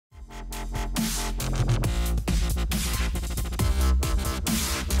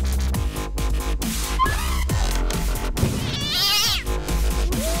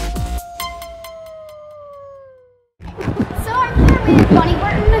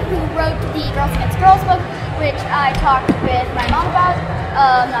the Girls Against Girls book, which I talked with my mom about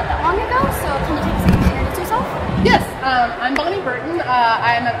not that long ago. So can you take a second to introduce yourself? Yes, I'm Bonnie Burton.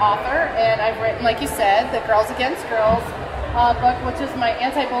 I'm an author, and I've written, like you said, the Girls Against Girls book, which is my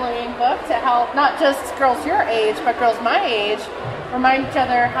anti-bullying book to help not just girls your age, but girls my age remind each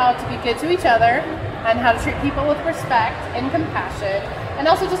other how to be good to each other and how to treat people with respect and compassion, and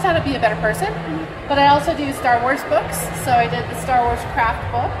also just how to be a better person. But I also do Star Wars books, so I did the Star Wars craft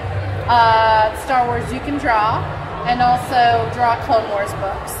book, Star Wars You Can Draw, and also draw Clone Wars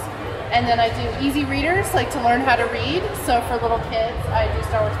books. And then I do easy readers, like to learn how to read. So for little kids, I do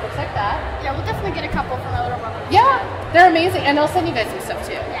Star Wars books like that. Yeah, we'll definitely get a couple from my little brother. Yeah, they're amazing, and I'll send you guys some stuff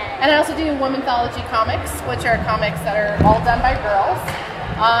too. Yeah. And I also do womenthology comics, which are comics that are all done by girls.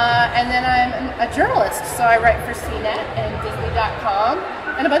 And then I'm a journalist, so I write for CNET and Disney.com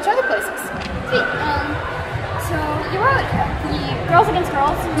and a bunch of other places. Sweet. So you wrote the Girls Against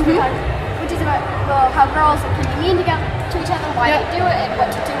Girls, which is about how girls can be mean together to each other, why they do it, and what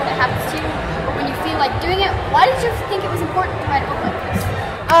to do when it happens to you, or when you feel like doing it. Why did you think it was important to write a book like this?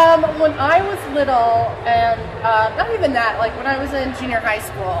 When I was little, and not even that, like when I was in junior high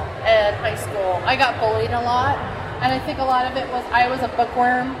school and high school, I got bullied a lot. And I think a lot of it was I was a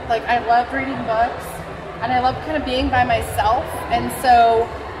bookworm. Like I loved reading books, and I loved kind of being by myself. And so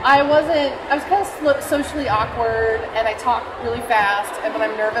I was kind of socially awkward, and I talked really fast. And when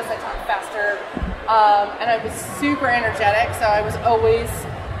I'm nervous, I talk faster. And I was super energetic, so I was always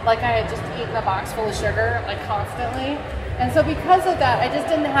like I had just eaten a box full of sugar, like constantly. And so because of that, I just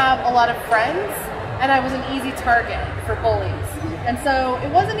didn't have a lot of friends, and I was an easy target for bullies. And so it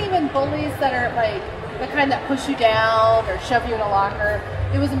wasn't even bullies that are like the kind that push you down or shove you in a locker.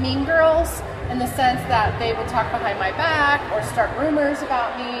 It was mean girls in the sense that they would talk behind my back or start rumors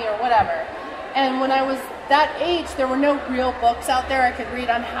about me or whatever. And when I was that age, there were no real books out there I could read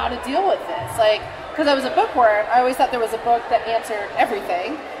on how to deal with this. Like, because I was a bookworm, I always thought there was a book that answered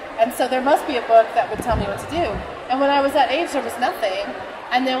everything. And so there must be a book that would tell me what to do. And when I was that age, there was nothing.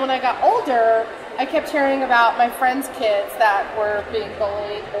 And then when I got older, I kept hearing about my friends' kids that were being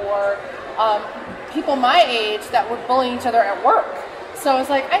bullied, or people my age that were bullying each other at work. So I was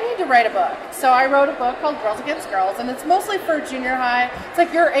like, I need to write a book. So I wrote a book called Girls Against Girls, and it's mostly for junior high. It's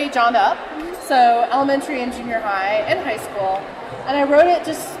like your age on up, so elementary and junior high and high school. And I wrote it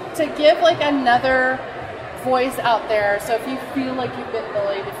just to give like another voice out there. So if you feel like you've been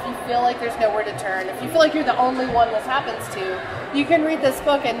bullied, if you feel like there's nowhere to turn, if you feel like you're the only one this happens to, you can read this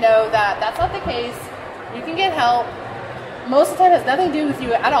book and know that that's not the case. You can get help. Most of the time it has nothing to do with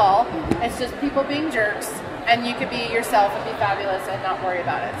you at all. It's just people being jerks, and you can be yourself and be fabulous and not worry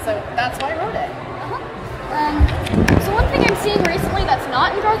about it. So that's why I wrote it. So one thing I'm seeing recently that's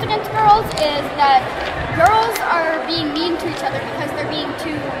not in Girls Against Girls is that girls are being mean to each other because they're being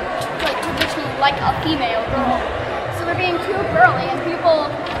too like traditionally like a female girl. So they're being too girly, and people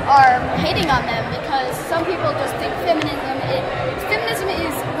are hating on them because some people just think feminism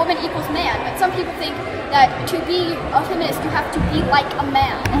is woman equals man, but some people think that to be a feminist you have to be like a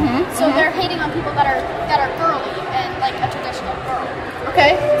man. So they're hating on people that are girly and like a traditional girl.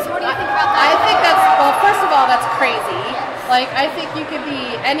 Okay. So what do you think about that? I think that's, well, first of all, that's crazy. Like, I think you could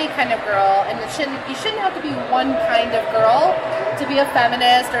be any kind of girl, and you shouldn't have to be one kind of girl to be a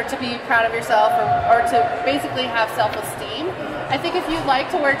feminist or to be proud of yourself or to basically have self-esteem. I think if you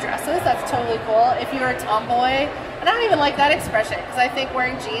like to wear dresses, that's totally cool. If you're a tomboy, and I don't even like that expression because I think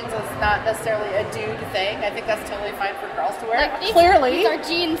wearing jeans is not necessarily a dude thing. I think that's totally fine for girls to wear. Like Clearly. These are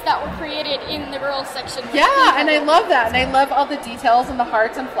jeans that were created in the girls section. Yeah, and I love that. And I love all the details and the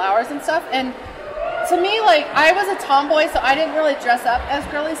hearts and flowers and stuff. And to me, like, I was a tomboy, so I didn't really dress up as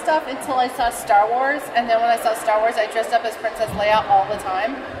girly stuff until I saw Star Wars. And then when I saw Star Wars, I dressed up as Princess Leia all the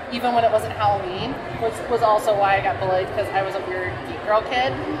time, even when it wasn't Halloween, which was also why I got bullied, because I was a weird geek girl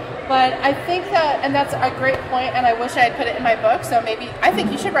kid. But I think that, and that's a great point, and I wish I had put it in my book, so maybe, I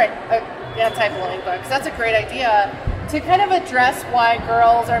think you should write an anti-bullying book, because that's a great idea, to kind of address why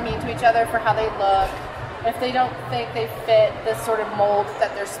girls are mean to each other for how they look, if they don't think they fit this sort of mold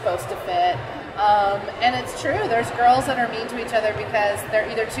that they're supposed to fit. And it's true, there's girls that are mean to each other because they're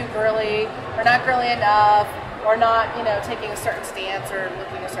either too girly or not girly enough or not, you know, taking a certain stance or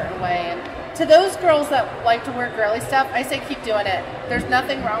looking a certain way. And to those girls that like to wear girly stuff, I say keep doing it. There's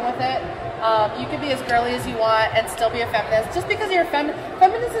nothing wrong with it. You can be as girly as you want and still be a feminist. Just because you're a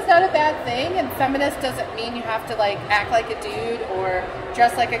feminist is not a bad thing, and feminist doesn't mean you have to like act like a dude or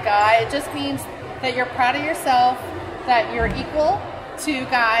dress like a guy. It just means that you're proud of yourself, that you're equal to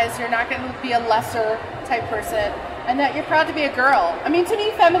guys, you're not going to be a lesser type person, and that you're proud to be a girl. I mean, to me,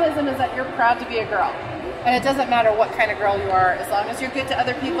 feminism is that you're proud to be a girl. And it doesn't matter what kind of girl you are, as long as you're good to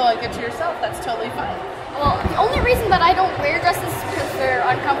other people and good to yourself, that's totally fine. Well, the only reason that I don't wear dresses is because they're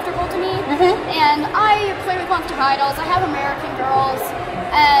uncomfortable to me. And I play with Monster High dolls. I have American Girls,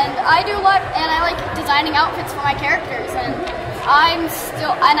 and I like designing outfits for my characters. And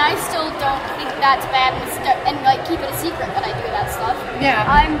I still don't think that's bad and like keep it a secret that I do that stuff. Yeah.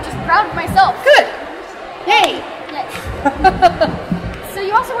 I'm just proud of myself. Good. Yay. Yes. So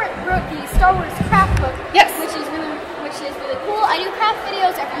you also wrote the Star Wars craft book. Yes. Which is really cool. I do craft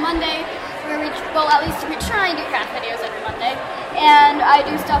videos every Monday. At least we try and do craft videos every Monday. And I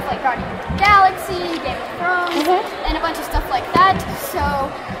do stuff like Guardians of the Galaxy, Game of Thrones, and a bunch of stuff like that. So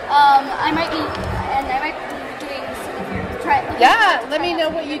I might be doing some of your let me know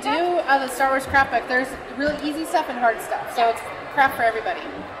what you do. The Star Wars craft book. There's really easy stuff and hard stuff. So it's craft for everybody.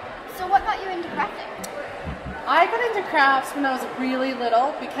 So what got you into crafting? I got into crafts when I was really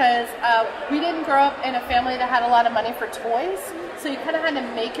little because we didn't grow up in a family that had a lot of money for toys, so you kind of had to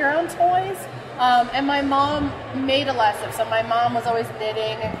make your own toys. And my mom made a lot of stuff, so my mom was always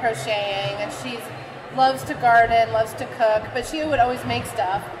knitting and crocheting, and she loves to garden, loves to cook, but she would always make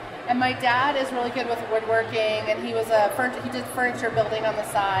stuff. And my dad is really good with woodworking, and he did furniture building on the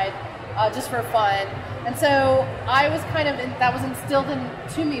side just for fun. And so I was that was instilled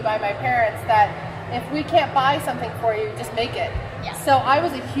into me by my parents that if we can't buy something for you, just make it. Yeah. So I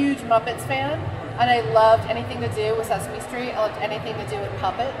was a huge Muppets fan, and I loved anything to do with Sesame Street. I loved anything to do with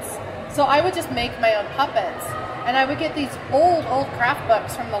puppets. So I would just make my own puppets. And I would get these old craft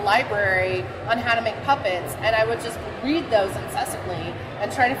books from the library on how to make puppets, and I would just read those incessantly and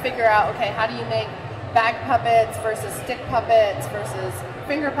try to figure out, okay, how do you make bag puppets versus stick puppets versus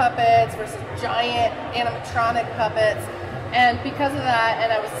finger puppets versus giant animatronic puppets. And because of that,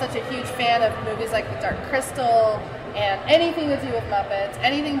 and I was such a huge fan of movies like The Dark Crystal, and anything to do with Muppets,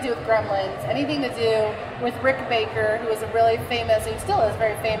 anything to do with Gremlins, anything to do with Rick Baker, who was a really famous, he still is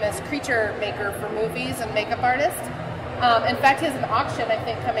very famous, creature maker for movies and makeup artist. In fact, he has an auction, I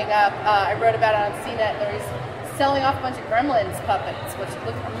think, coming up. I wrote about it on CNET, where he's selling off a bunch of Gremlins puppets, which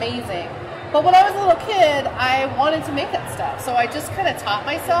look amazing. But when I was a little kid, I wanted to make that stuff, so I just kind of taught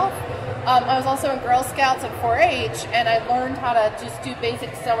myself. I was also in Girl Scouts and 4-H, and I learned how to just do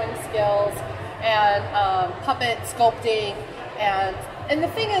basic sewing skills and puppet sculpting. And the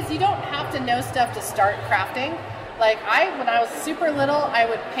thing is, you don't have to know stuff to start crafting. Like when I was super little, I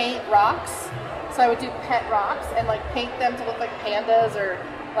would paint rocks. So I would do pet rocks and like paint them to look like pandas or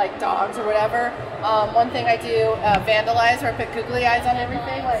like dogs or whatever. One thing I do, vandalize, where I put googly eyes on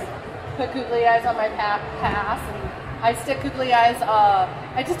everything. Like put googly eyes on my pass, and I stick googly eyes.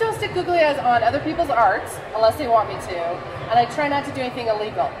 I just don't stick googly eyes on other people's art unless they want me to, and I try not to do anything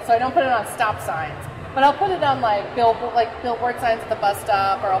illegal. So I don't put it on stop signs, but I'll put it on like billboard signs at the bus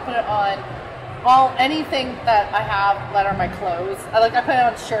stop, or I'll put it on anything that I have that are my clothes. I put it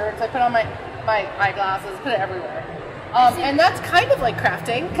on shirts. I put it on my eyeglasses. Put it everywhere. And that's kind of like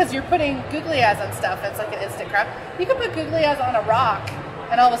crafting, because you're putting googly eyes on stuff. It's like an instant craft. You can put googly eyes on a rock,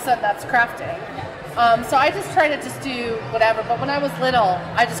 and all of a sudden that's crafting. So I just try to just do whatever. But when I was little,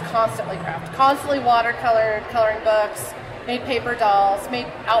 I just constantly crafted. Constantly watercolored, coloring books, made paper dolls, made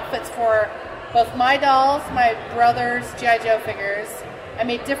outfits for both my dolls, my brother's G.I. Joe figures. I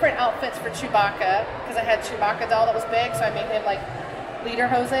made different outfits for Chewbacca, because I had a Chewbacca doll that was big, so I made him like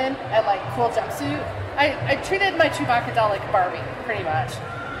lederhosen and like cool jumpsuit. I treated my Chewbacca doll like Barbie, pretty much.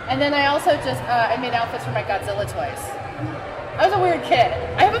 And then I also I made outfits for my Godzilla toys. I was a weird kid.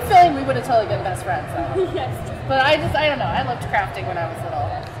 I have a feeling we would have totally been best friends, though. Yes. But I don't know. I loved crafting when I was little.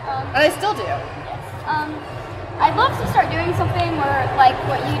 Yes. And I still do. Yes. I'd love to start doing something where, like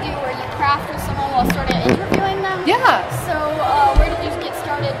what you do, where you craft with someone while sort of interviewing them. Yeah. So where did you get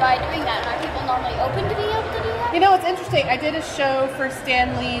started by doing that? And are people normally open to being able to do that? You know, it's interesting. I did a show for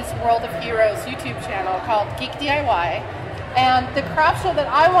Stan Lee's World of Heroes YouTube channel called Geek DIY. And the craft show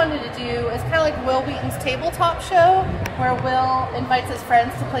that I wanted to do is kind of like Will Wheaton's tabletop show, where Will invites his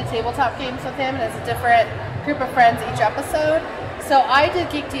friends to play tabletop games with him, and it's a different group of friends each episode. So I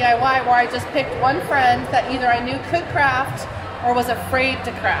did Geek DIY, where I just picked one friend that either I knew could craft or was afraid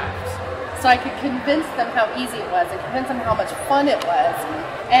to craft. So I could convince them how easy it was and convince them how much fun it was.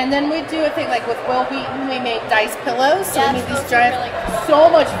 And then we'd do a thing like with Will Wheaton, we made dice pillows. So we made these giant, really cool. So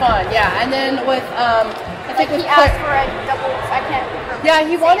much fun, yeah. And then with I think he asked for a double. I can't remember. Yeah,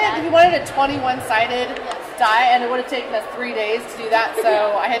 he wanted a 21-sided die, and it would have taken us 3 days to do that.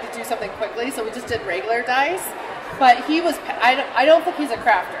 So I had to do something quickly. So we just did regular dice. But he was. I don't think he's a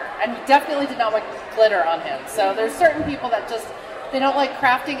crafter, and he definitely did not want glitter on him. So there's certain people that they don't like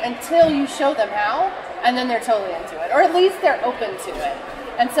crafting until you show them how, and then they're totally into it, or at least they're open to it.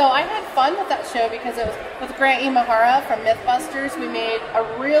 And so I had fun with that show because it was with Grant Imahara from Mythbusters. We made a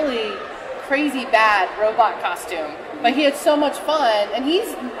really crazy bad robot costume, but he had so much fun, and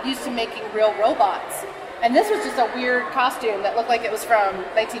he's used to making real robots. And this was just a weird costume that looked like it was from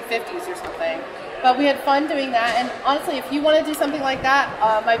 1950s or something. But we had fun doing that, and honestly, if you want to do something like that,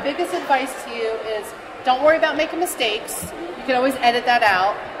 my biggest advice to you is don't worry about making mistakes. You can always edit that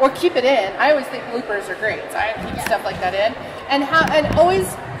out or keep it in. I always think bloopers are great, so I keep stuff like that in. And always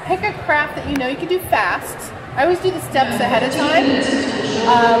pick a craft that you know you can do fast. I always do the steps ahead of time.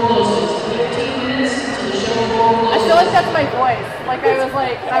 I feel like that's my voice.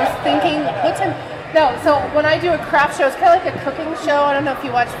 I was thinking, what time? No, so when I do a craft show, it's kind of like a cooking show. I don't know if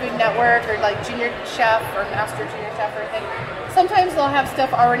you watch Food Network or like Junior Chef or Master Junior Chef or anything. Sometimes they'll have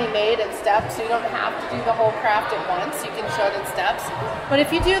stuff already made in steps, so you don't have to do the whole craft at once. You can show it in steps. But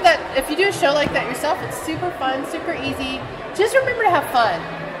if you do a show like that yourself, it's super fun, super easy. Just remember to have fun.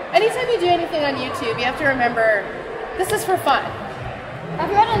 Anytime you do anything on YouTube, you have to remember, this is for fun. Have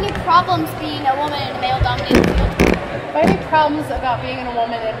you had any problems being a woman in a male-dominated field? Any problems about being a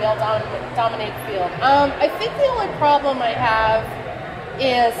woman in a male-dominated field? I think the only problem I have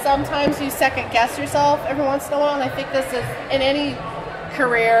is sometimes you second-guess yourself every once in a while, and I think this is in any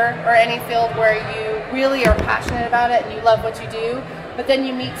career or any field where you really are passionate about it and you love what you do, but then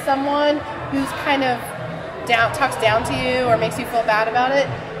you meet someone who's kind of talks down to you or makes you feel bad about it.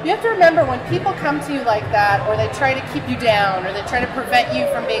 You have to remember when people come to you like that, or they try to keep you down, or they try to prevent you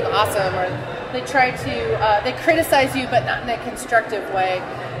from being awesome, or they try to, they criticize you but not in a constructive way,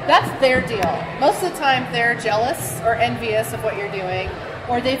 that's their deal. Most of the time they're jealous or envious of what you're doing,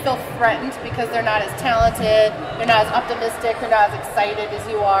 or they feel threatened because they're not as talented, they're not as optimistic, they're not as excited as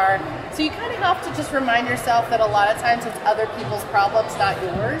you are. So you kind of have to just remind yourself that a lot of times it's other people's problems, not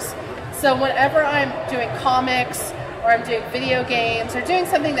yours. So whenever I'm doing comics, or I'm doing video games, or doing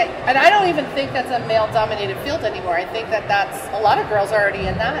something that, and I don't even think that's a male-dominated field anymore. I think that that's, a lot of girls are already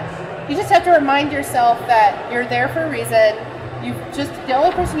in that. You just have to remind yourself that you're there for a reason. The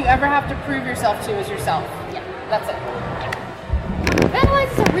only person you ever have to prove yourself to is yourself. Yeah, that's it.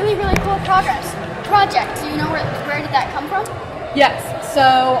 Vandaleyes is a really, really cool project. Do you know where did that come from? Yes,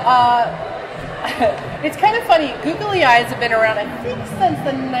 so it's kind of funny. Googly eyes have been around, I think, since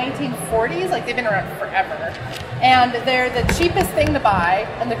the 1940s. Like, they've been around forever. And they're the cheapest thing to buy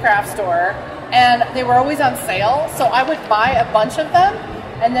in the craft store. And they were always on sale. So I would buy a bunch of them.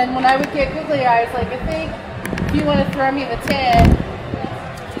 And then when I would get googly eyes, like, I think if you want to throw me the tin.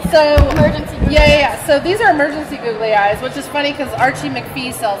 So, emergency googly eyes. So these are emergency googly eyes, which is funny because Archie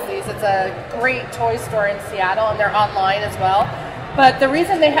McPhee sells these. It's a great toy store in Seattle, and they're online as well. But the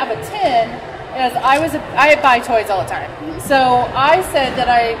reason they have a tin is I buy toys all the time. So I said that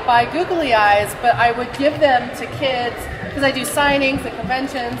I buy googly eyes, but I would give them to kids because I do signings and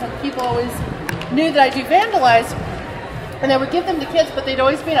conventions, and people always knew that I do Vandaleyes, and I would give them to kids, but they'd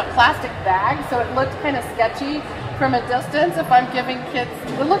always be in a plastic bag, so it looked kind of sketchy from a distance if I'm giving kids.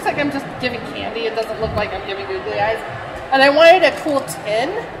 It looks like I'm just giving candy. It doesn't look like I'm giving googly eyes. And I wanted a cool tin,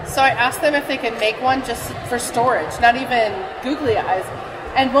 so I asked them if they could make one just for storage, not even googly eyes.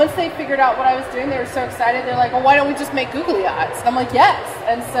 And once they figured out what I was doing, they were so excited. They're like, well, why don't we just make googly eyes? And I'm like, yes.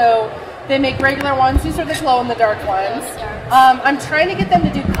 And so they make regular ones. These are the glow-in-the-dark ones. I'm trying to get them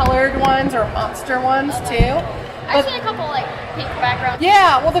to do colored ones or monster ones, too. I've seen a couple, like, pink backgrounds.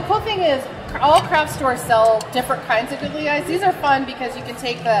 Yeah, well, the cool thing is all craft stores sell different kinds of googly eyes. These are fun because you can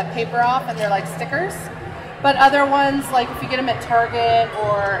take the paper off and they're like stickers. But other ones, like if you get them at Target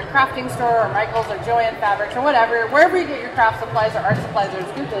or a crafting store or Michael's or Joann Fabrics or whatever, wherever you get your craft supplies or art supplies, there's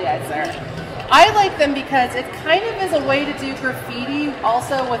googly eyes there. I like them because it kind of is a way to do graffiti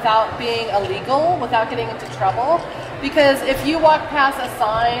also without being illegal, without getting into trouble. Because if you walk past a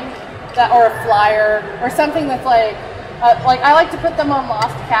sign or a flyer or something that's like I like to put them on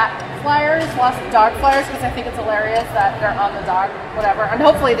lost cat flyers, lost dog flyers, because I think it's hilarious that they're on the dog, whatever. And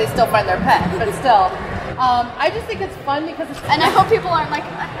hopefully they still find their pet, but still. I just think it's fun because it's fun. And I hope people aren't like,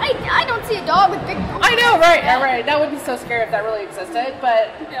 I don't see a dog with big... I know, right, right. That would be so scary if that really existed. But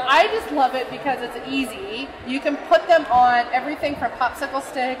yeah. I just love it because it's easy. You can put them on everything from popsicle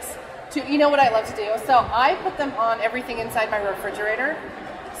sticks to, you know what I love to do? So I put them on everything inside my refrigerator.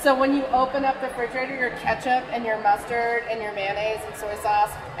 So when you open up the refrigerator, your ketchup and your mustard and your mayonnaise and soy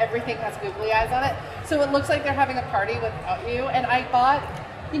sauce, everything has googly eyes on it. So it looks like they're having a party without you. And I bought...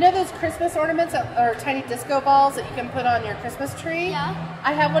 You know those Christmas ornaments or tiny disco balls that you can put on your Christmas tree? Yeah.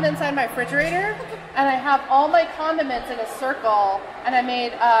 I have one inside my refrigerator, and I have all my condiments in a circle, and I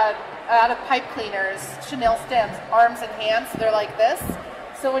made out of pipe cleaners, Chanel stems, arms and hands. They're like this.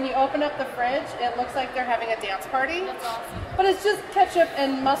 So when you open up the fridge, it looks like they're having a dance party. That's awesome. But it's just ketchup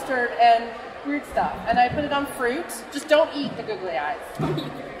and mustard and weird stuff. And I put it on fruit. Just don't eat the googly eyes.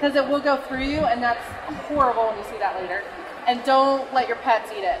 Because it will go through you, and that's horrible when you see that later. And don't let your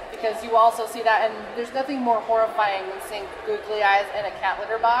pets eat it, because you also see that, and there's nothing more horrifying than seeing googly eyes in a cat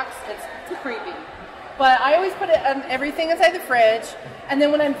litter box. It's creepy. But I always put it on everything inside the fridge, and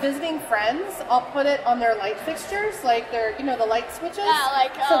then when I'm visiting friends, I'll put it on their light fixtures, like their, you know, the light switches. Yeah,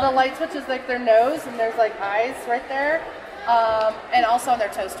 like so the light switch is like their nose, and there's like eyes right there, and also on their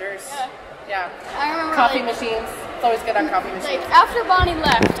toasters. Yeah. I remember coffee machines. It's always good on coffee machines. Like after Bonnie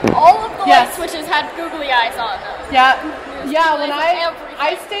left, all of the light switches had googly eyes on them. Yeah. Yeah, when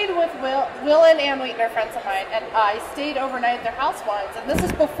I stayed with Will and Ann Wheaton are friends of mine, and I stayed overnight at their house once, and this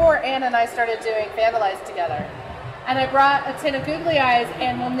is before Ann and I started doing vandaleyes together. And I brought a tin of googly eyes,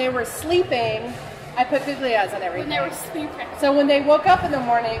 and when they were sleeping, I put googly eyes on everything. When they were sleeping. So when they woke up in the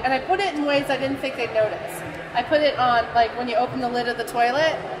morning, and I put it in ways I didn't think they'd notice. I put it on, like when you open the lid of the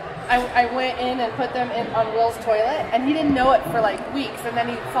toilet, I went in and put them in on Will's toilet, and he didn't know it for like weeks, and then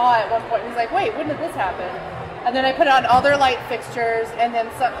he saw it at one point, and he's like, wait, when did this happen? And then I put it on all their light fixtures, and then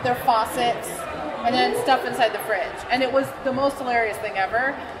their faucets, and then stuff inside the fridge. And it was the most hilarious thing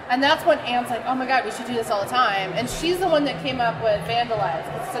ever. And that's when Anne's like, oh my god, we should do this all the time. And she's the one that came up with vandalize.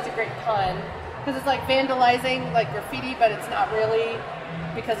 It's such a great pun, because it's like vandalizing, like graffiti, but it's not really,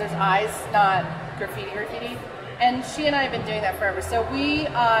 because there's eyes, not graffiti. And she and I have been doing that forever. So we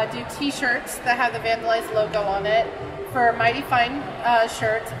do t-shirts that have the Vandaleyes logo on it for Mighty Fine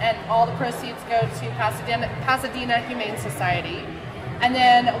shirts, and all the proceeds go to Pasadena Humane Society. And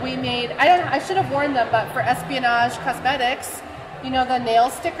then we made, I should have worn them, but for Espionage Cosmetics, you know the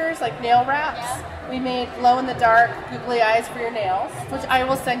nail stickers, like nail wraps? Yeah. We made glow-in-the-dark googly eyes for your nails, which I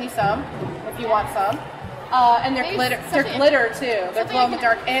will send you some if you want some. And they're glitter. They're glitter too. They're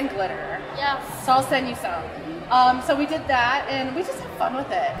glow-in-the-dark and glitter. Yeah. So I'll send you some. So we did that, and we just had fun with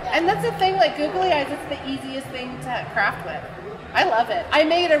it. Yeah. And that's the thing, like googly eyes, it's the easiest thing to craft with. I love it. I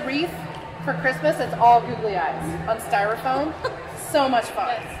made a wreath for Christmas that's all googly eyes on styrofoam. So much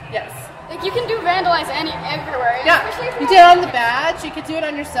fun. Yes. Like you can do vandalize everywhere. Yeah. You do it on the badge. You could do it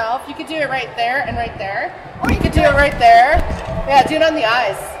on yourself. You could do it right there and right there. Or you could do it right there. Yeah, do it on the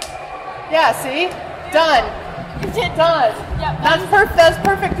eyes. Yeah, see? Done. You did. Done. Yep. That's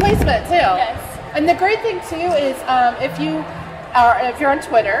perfect placement too. Yes. And the great thing too is if you're on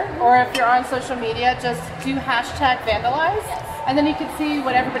Twitter or if you're on social media, just do #vandalize, and then you can see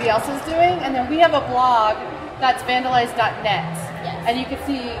what everybody else is doing. And then we have a blog that's vandaleyes.net, and you can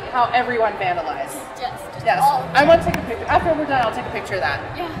see how everyone vandalized. Yes. I want to take a picture. After we're done, I'll take a picture of that.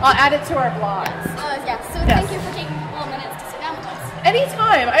 Yeah. I'll add it to our blog. So thank you for taking a couple of minutes to sit down with us.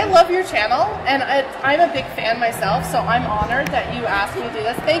 Anytime. I love your channel, and I'm a big fan myself, so I'm honored that you asked me to do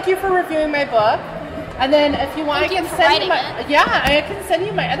this. Thank you for reviewing my book. And then if you want, I can send you I can send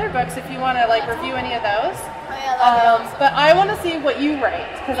you my other books if you want to like review any of those. Oh yeah, that'd be awesome. But I want to see what you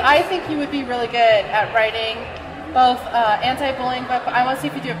write, because I think you would be really good at writing both anti-bullying book, but I want to see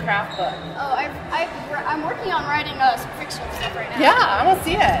if you do a craft book. Oh, I'm working on writing some fictional stuff right now. Yeah, I want to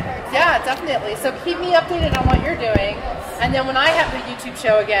see it. Yeah, definitely. So keep me updated on what you're doing, and then when I have the YouTube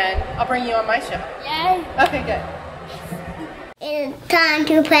show again, I'll bring you on my show. Yay. Okay, good. It's time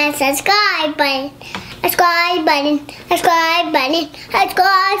to press subscribe button. Subscribe button. Subscribe button.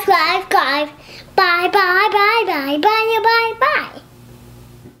 Subscribe. Bye, bye, bye, bye, bye, bye, bye, bye.